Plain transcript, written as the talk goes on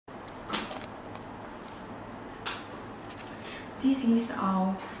This is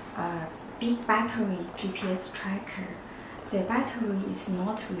our big battery GPS tracker. The battery is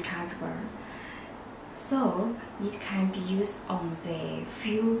not rechargeable, so it can be used on the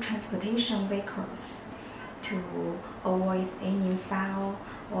fuel transportation vehicles to avoid any fire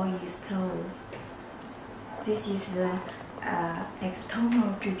or explode. This is the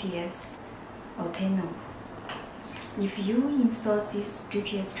external GPS antenna. If you install this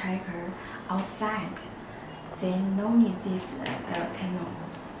GPS tracker outside, then no need this antenna.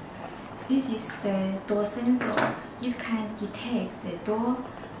 This is the door sensor. It can detect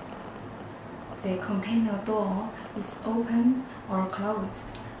the container door is open or closed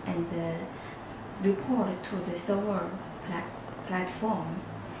and report to the server platform.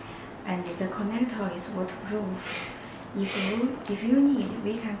 And the connector is waterproof. If you need,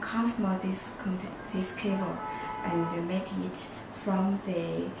 we can customize this cable and make it from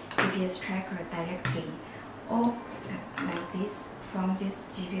the GPS tracker directly, or like this, from this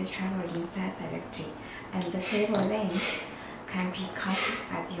GPS tracker inside directly. And the cable length can be cut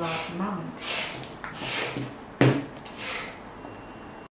at your demand.